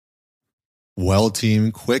Well,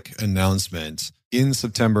 team, quick announcement. In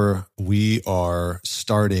September, we are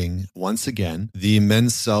starting once again the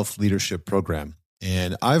Men's Self-Leadership Program.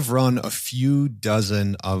 And I've run a few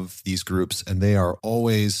dozen of these groups, and they are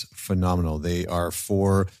always phenomenal. They are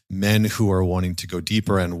for men who are wanting to go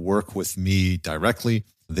deeper and work with me directly.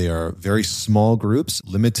 They are very small groups,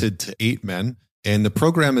 limited to 8 men. And the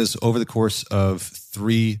program is over the course of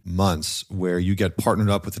 3 months, where you get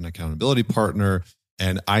partnered up with an accountability partner.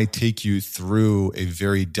 And I take you through a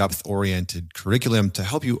very depth-oriented curriculum to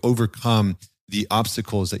help you overcome the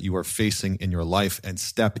obstacles that you are facing in your life and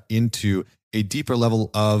step into a deeper level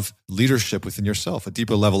of leadership within yourself, a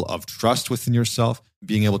deeper level of trust within yourself,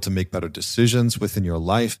 being able to make better decisions within your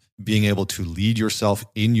life, being able to lead yourself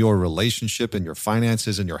in your relationship, in your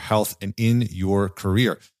finances, in your health, and in your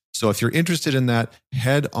career. So if you're interested in that,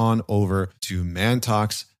 head on over to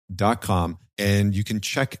mantalks.com. And you can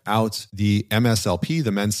check out the MSLP,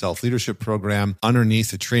 the Men's Self-Leadership Program,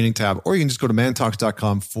 underneath the training tab, or you can just go to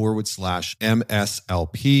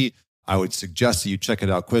mantalks.com/MSLP. I would suggest that you check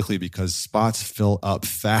it out quickly because spots fill up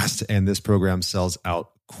fast and this program sells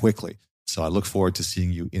out quickly. So I look forward to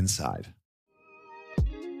seeing you inside.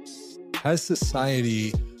 Has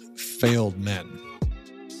society failed men?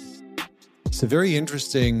 It's a very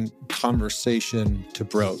interesting conversation to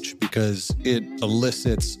broach because it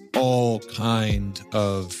elicits all kind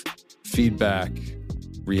of feedback,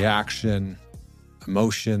 reaction,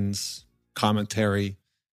 emotions, commentary.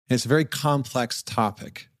 And it's a very complex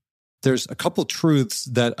topic. There's a couple truths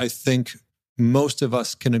that I think most of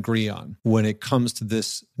us can agree on when it comes to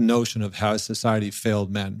this notion of how society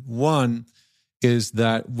failed men. One is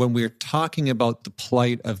that when we're talking about the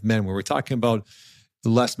plight of men, when we're talking about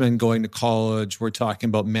less men going to college, we're talking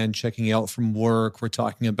about men checking out from work, we're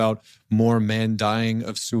talking about more men dying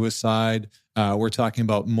of suicide, we're talking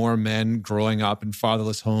about more men growing up in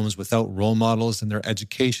fatherless homes without role models in their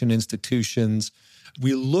education institutions.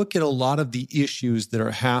 We look at a lot of the issues that are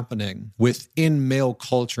happening within male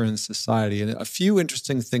culture and society, and a few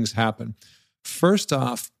interesting things happen. First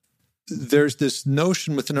off, there's this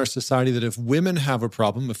notion within our society that if women have a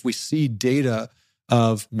problem, if we see data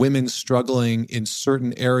of women struggling in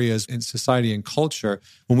certain areas in society and culture,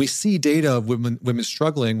 when we see data of women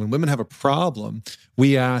struggling, when women have a problem,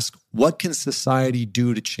 we ask, what can society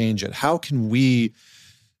do to change it? How can we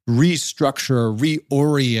restructure,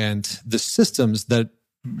 reorient the systems that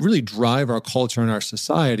really drive our culture and our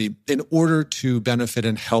society in order to benefit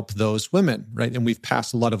and help those women, right? And we've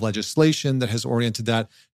passed a lot of legislation that has oriented that.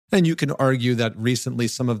 And you can argue that recently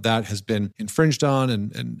some of that has been infringed on,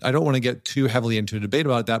 and I don't want to get too heavily into a debate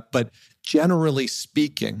about that, but generally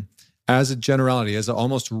speaking, as a generality, as an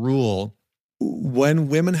almost rule, when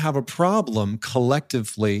women have a problem,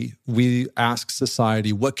 collectively, we ask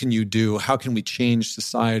society, what can you do? How can we change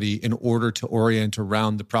society in order to orient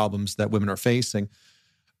around the problems that women are facing?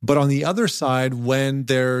 But on the other side, when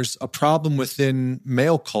there's a problem within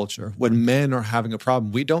male culture, when men are having a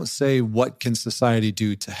problem, we don't say, what can society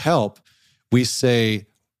do to help? We say,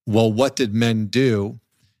 well, what did men do?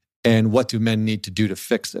 And what do men need to do to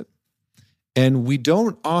fix it? And we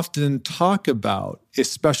don't often talk about,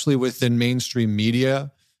 especially within mainstream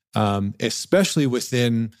media, especially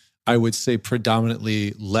within, I would say,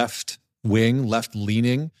 predominantly left-wing,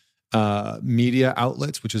 left-leaning media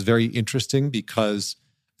outlets, which is very interesting because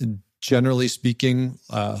generally speaking,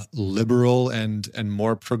 liberal and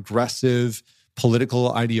more progressive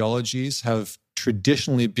political ideologies have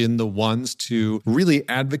traditionally been the ones to really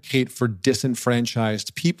advocate for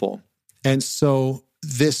disenfranchised people. And so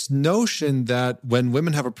this notion that when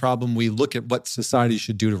women have a problem, we look at what society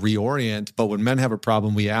should do to reorient, but when men have a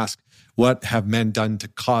problem, we ask, what have men done to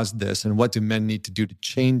cause this, and what do men need to do to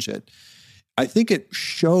change it? I think it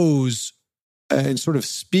shows and sort of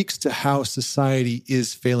speaks to how society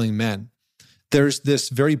is failing men. There's this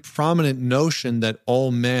very prominent notion that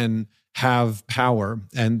all men have power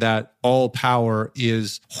and that all power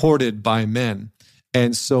is hoarded by men.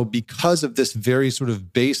 And so because of this very sort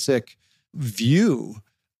of basic view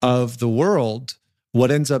of the world, what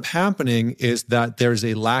ends up happening is that there's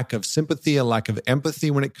a lack of sympathy, a lack of empathy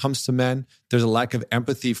when it comes to men. There's a lack of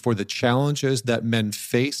empathy for the challenges that men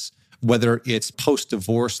face, whether it's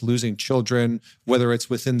post-divorce, losing children, whether it's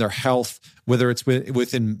within their health, whether it's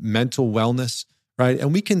within mental wellness, right?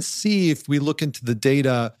 And we can see, if we look into the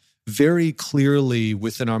data very clearly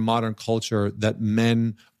within our modern culture, that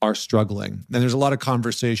men are struggling. And there's a lot of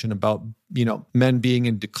conversation about, men being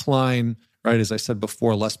in decline, right? As I said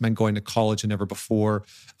before, less men going to college than ever before,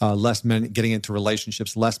 less men getting into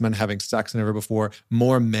relationships, less men having sex than ever before,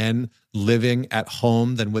 more men living at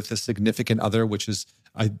home than with a significant other, which is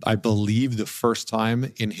I believe, the first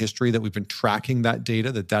time in history that we've been tracking that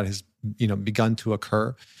data, that has, begun to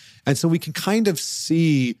occur. And so we can kind of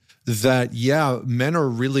see that, men are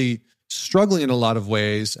really struggling in a lot of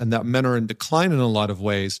ways and that men are in decline in a lot of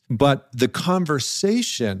ways. But the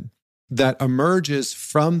conversation that emerges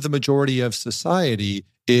from the majority of society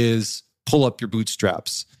is pull up your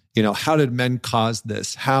bootstraps. How did men cause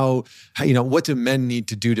this? How what do men need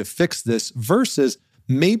to do to fix this? Versus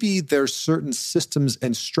maybe there's certain systems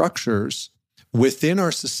and structures within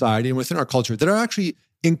our society and within our culture that are actually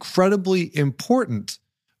incredibly important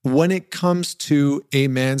when it comes to a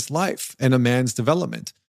man's life and a man's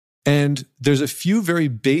development. And there's a few very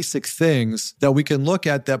basic things that we can look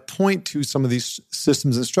at that point to some of these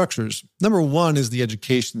systems and structures. Number one is the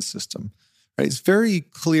education system. Right? It's very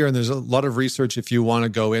clear, and there's a lot of research if you want to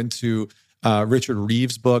go into Richard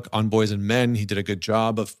Reeves' book on Boys and Men. He did a good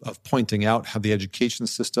job of pointing out how the education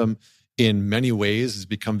system in many ways has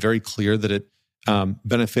become very clear that it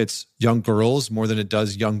benefits young girls more than it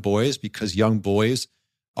does young boys, because young boys,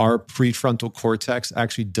 our prefrontal cortex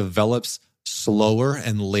actually develops slower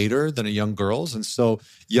and later than a young girl's. And so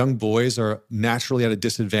young boys are naturally at a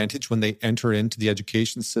disadvantage when they enter into the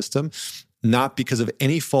education system, not because of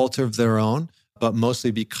any fault of their own, but mostly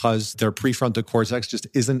because their prefrontal cortex just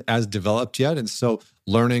isn't as developed yet. And so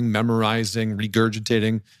learning, memorizing,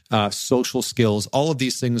 regurgitating, social skills, all of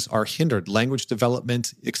these things are hindered, language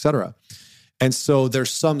development, etc. And so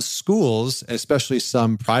there's some schools, especially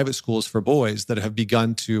some private schools for boys, that have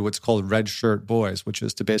begun to what's called red shirt boys, which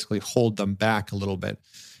is to basically hold them back a little bit.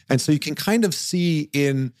 And so you can kind of see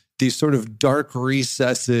in these sort of dark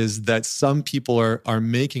recesses that some people are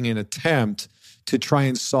making an attempt to try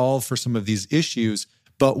and solve for some of these issues.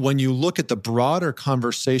 But when you look at the broader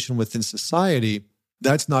conversation within society,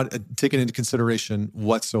 that's not taken into consideration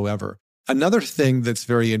whatsoever. Another thing that's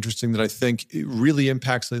very interesting that I think really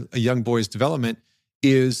impacts a young boy's development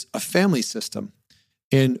is a family system.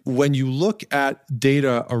 And when you look at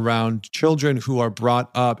data around children who are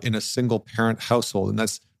brought up in a single parent household, and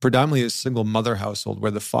that's predominantly a single mother household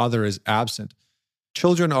where the father is absent,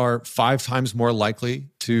 children are 5 times more likely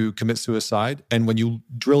to commit suicide. And when you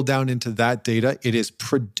drill down into that data, it is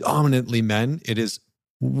predominantly men. It is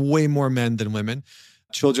way more men than women.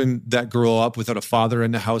 Children that grow up without a father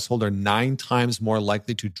in the household are 9 times more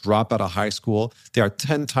likely to drop out of high school. They are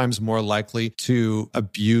 10 times more likely to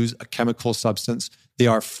abuse a chemical substance. They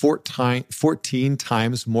are 14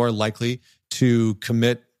 times more likely to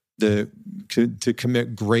commit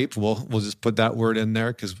grape. We'll just put that word in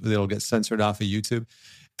there because it'll get censored off of YouTube.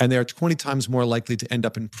 And they are 20 times more likely to end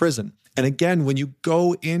up in prison. And again, when you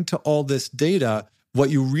go into all this data, what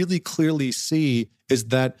you really clearly see is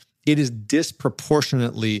that it is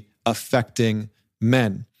disproportionately affecting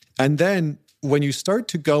men. And then when you start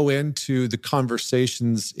to go into the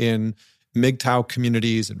conversations in MGTOW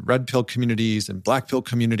communities and red pill communities and black pill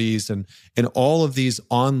communities and all of these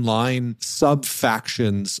online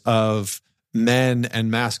sub-factions of men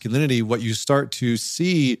and masculinity, what you start to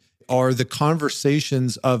see are the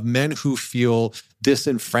conversations of men who feel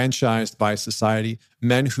disenfranchised by society,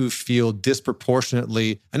 men who feel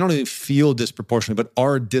disproportionately, and not only feel disproportionately, but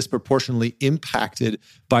are disproportionately impacted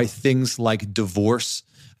by things like divorce,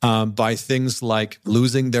 by things like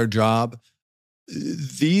losing their job.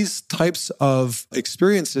 These types of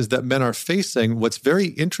experiences that men are facing, what's very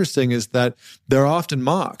interesting is that they're often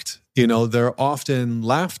mocked. They're often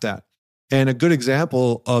laughed at. And a good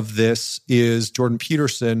example of this is Jordan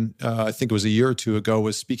Peterson, I think it was a year or two ago,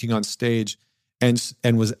 was speaking on stage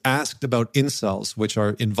and was asked about incels, which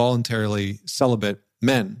are involuntarily celibate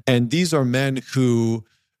men. And these are men who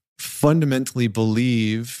fundamentally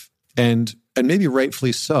believe, and maybe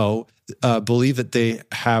rightfully so, believe that they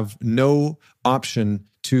have no option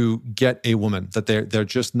to get a woman, that they're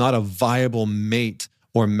just not a viable mate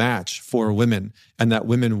or match for women, and that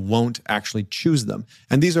women won't actually choose them.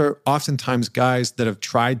 And these are oftentimes guys that have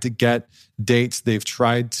tried to get dates. They've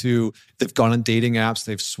gone on dating apps.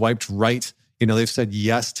 They've swiped right. They've said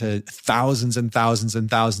yes to thousands and thousands and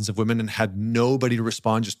thousands of women and had nobody to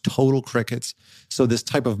respond, just total crickets. So this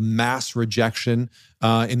type of mass rejection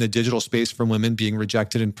in the digital space from women, being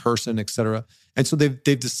rejected in person, et cetera. And so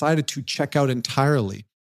they've decided to check out entirely.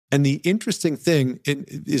 And the interesting thing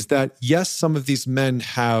is that, yes, some of these men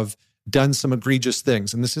have done some egregious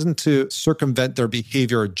things, and this isn't to circumvent their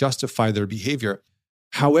behavior or justify their behavior.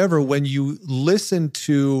 However, when you listen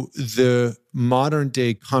to the modern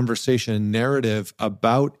day conversation narrative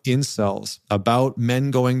about incels, about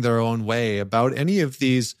men going their own way, about any of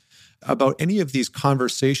these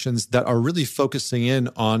conversations that are really focusing in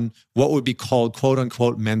on what would be called, quote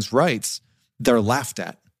unquote, men's rights, they're laughed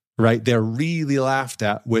at. right? They're really laughed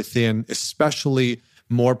at within especially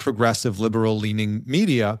more progressive, liberal-leaning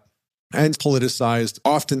media and politicized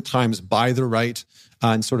oftentimes by the right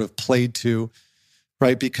and sort of played to,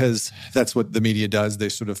 right? Because that's what the media does. They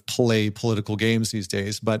sort of play political games these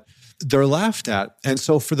days, but they're laughed at. And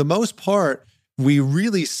so for the most part, we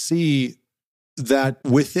really see that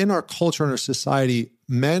within our culture and our society,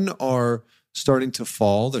 men are starting to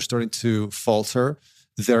fall. They're starting to falter.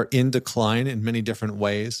 They're in decline in many different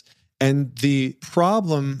ways. And the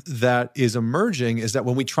problem that is emerging is that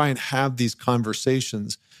when we try and have these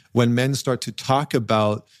conversations, when men start to talk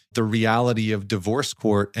about the reality of divorce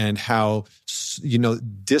court and how,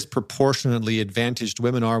 disproportionately advantaged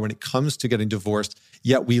women are when it comes to getting divorced,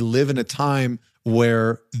 yet we live in a time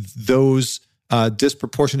where those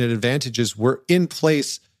disproportionate advantages were in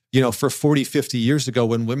place, for 40, 50 years ago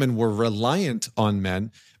when women were reliant on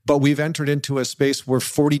men. But we've entered into a space where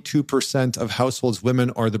 42% of households, women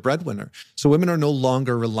are the breadwinner. So women are no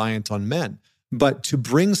longer reliant on men. But to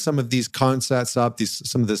bring some of these concepts up,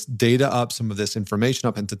 some of this data up, some of this information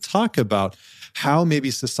up, and to talk about how maybe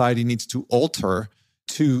society needs to alter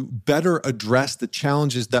to better address the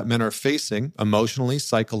challenges that men are facing emotionally,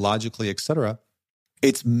 psychologically, et cetera,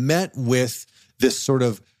 it's met with this sort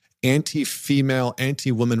of anti-female,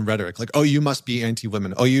 anti-woman rhetoric. Like, oh, you must be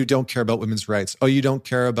anti-women. Oh, you don't care about women's rights. Oh, you don't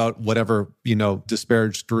care about whatever,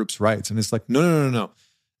 disparaged groups' rights. And it's like, no.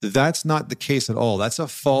 That's not the case at all. That's a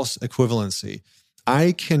false equivalency.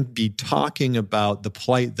 I can be talking about the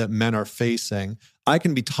plight that men are facing. I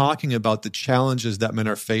can be talking about the challenges that men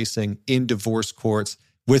are facing in divorce courts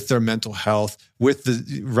with their mental health, with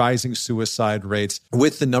the rising suicide rates,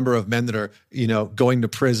 with the number of men that are, going to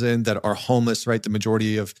prison, that are homeless, right? The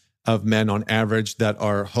majority of men on average that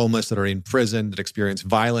are homeless, that are in prison, that experience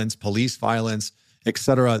violence, police violence, et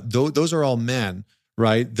cetera. Those are all men,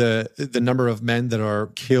 right? The number of men that are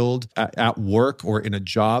killed at work or in a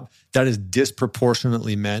job, that is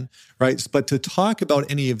disproportionately men, right? But to talk about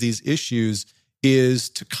any of these issues is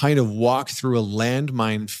to kind of walk through a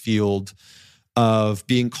landmine field of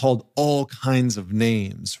being called all kinds of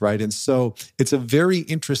names, right? And so it's a very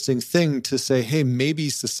interesting thing to say, hey, maybe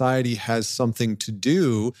society has something to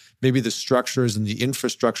do. Maybe the structures and the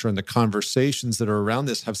infrastructure and the conversations that are around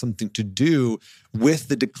this have something to do with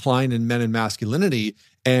the decline in men and masculinity.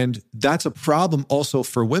 And that's a problem also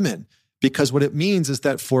for women, because what it means is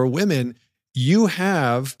that for women, you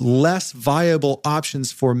have less viable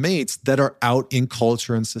options for mates that are out in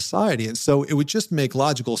culture and society. And so it would just make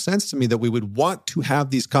logical sense to me that we would want to have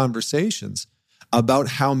these conversations about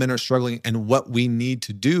how men are struggling and what we need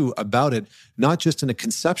to do about it, not just in a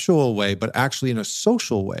conceptual way, but actually in a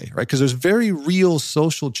social way, right? Because there's very real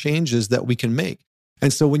social changes that we can make.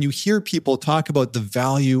 And so when you hear people talk about the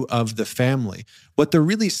value of the family, what they're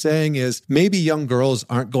really saying is maybe young girls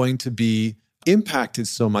aren't going to be impacted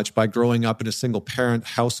so much by growing up in a single parent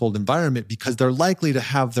household environment because they're likely to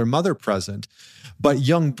have their mother present. But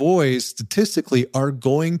young boys statistically are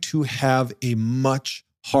going to have a much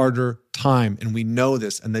harder time. And we know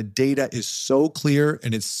this. And the data is so clear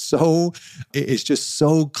and it's just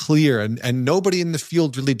so clear. And nobody in the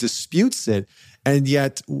field really disputes it. And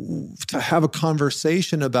yet to have a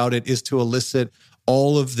conversation about it is to elicit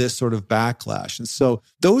all of this sort of backlash. And so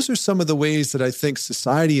those are some of the ways that I think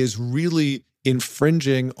society is really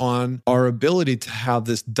infringing on our ability to have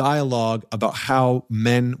this dialogue about how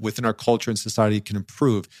men within our culture and society can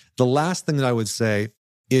improve. The last thing that I would say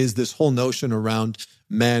is this whole notion around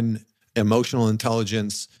men, emotional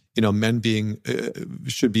intelligence, men being,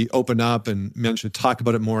 should be open up and men should talk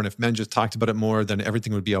about it more. And if men just talked about it more, then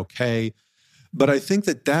everything would be okay. But I think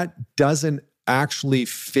that doesn't actually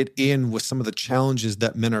fit in with some of the challenges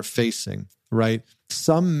that men are facing, right?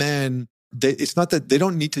 Some men, it's not that they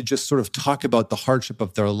don't need to just sort of talk about the hardship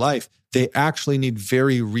of their life. They actually need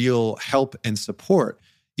very real help and support.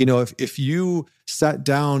 If you sat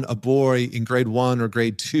down a boy in grade 1 or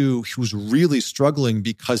grade 2 who's really struggling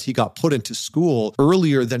because he got put into school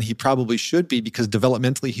earlier than he probably should be because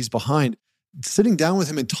developmentally he's behind, sitting down with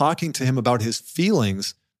him and talking to him about his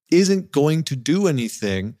feelings isn't going to do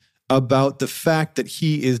anything about the fact that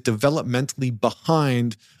he is developmentally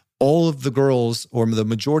behind all of the girls or the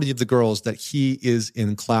majority of the girls that he is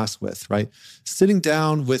in class with, right? Sitting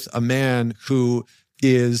down with a man who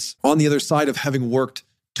is on the other side of having worked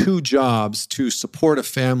 2 jobs to support a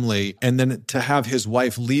family and then to have his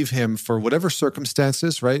wife leave him for whatever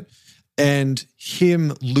circumstances, right? And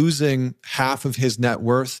him losing half of his net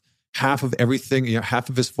worth, half of everything, half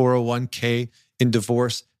of his 401k in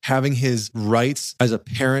divorce, having his rights as a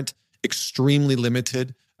parent extremely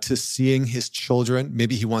limited to seeing his children.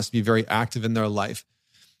 Maybe he wants to be very active in their life.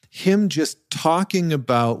 him just talking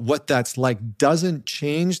about what that's like doesn't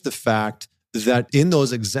change the fact that in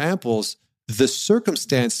those examples, the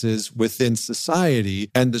circumstances within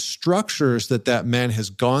society and the structures that that man has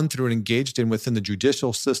gone through and engaged in within the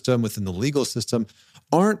judicial system, within the legal system,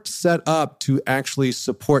 aren't set up to actually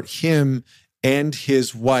support him and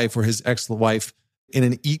his wife or his ex-wife in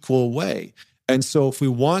an equal way. And so if we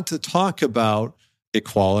want to talk about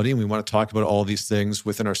equality and we want to talk about all these things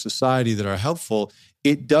within our society that are helpful,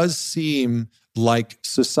 it does seem like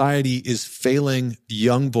society is failing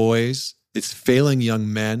young boys, it's failing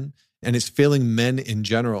young men, and it's failing men in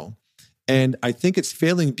general. And I think it's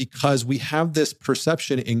failing because we have this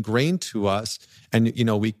perception ingrained to us. And,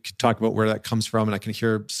 we could talk about where that comes from. And I can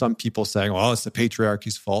hear some people saying, well, it's the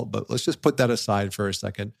patriarchy's fault. But let's just put that aside for a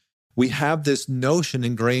second. We have this notion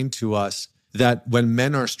ingrained to us that when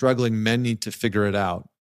men are struggling, men need to figure it out.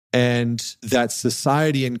 And that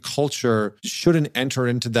society and culture shouldn't enter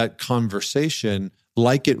into that conversation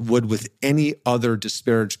like it would with any other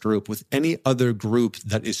disparaged group, with any other group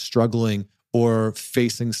that is struggling or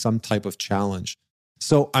facing some type of challenge.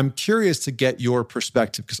 So I'm curious to get your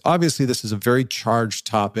perspective, because obviously this is a very charged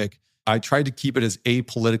topic. I tried to keep it as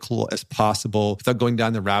apolitical as possible without going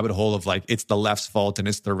down the rabbit hole of like, it's the left's fault and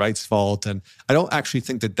it's the right's fault. And I don't actually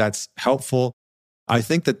think that that's helpful. I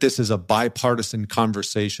think that this is a bipartisan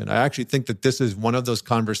conversation. I actually think that this is one of those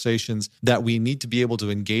conversations that we need to be able to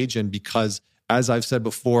engage in because, as I've said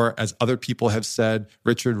before, as other people have said,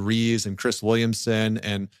 Richard Reeves and Chris Williamson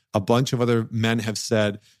and a bunch of other men have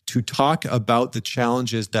said, to talk about the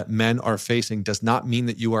challenges that men are facing does not mean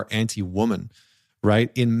that you are anti-woman, right?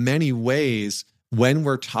 In many ways, when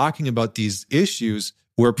we're talking about these issues,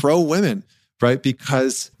 we're pro-women, right?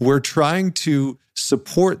 Because we're trying to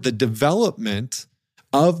support the development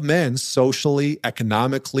of men socially,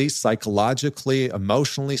 economically, psychologically,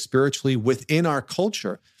 emotionally, spiritually within our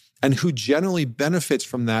culture. And who generally benefits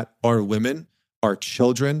from that are women, our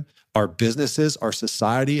children, our businesses, our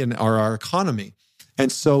society, and our economy.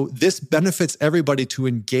 And so this benefits everybody to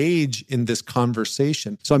engage in this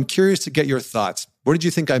conversation. So I'm curious to get your thoughts. What did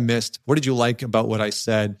you think I missed? What did you like about what I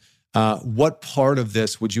said? What part of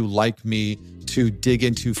this would you like me to dig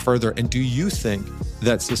into further? And do you think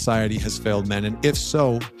that society has failed men? And if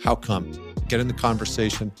so, how come? Get in the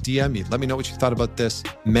conversation, DM me. Let me know what you thought about this.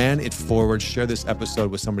 Man it forward. Share this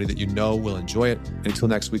episode with somebody that you know will enjoy it. And until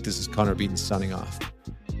next week, this is Connor Beaton signing off.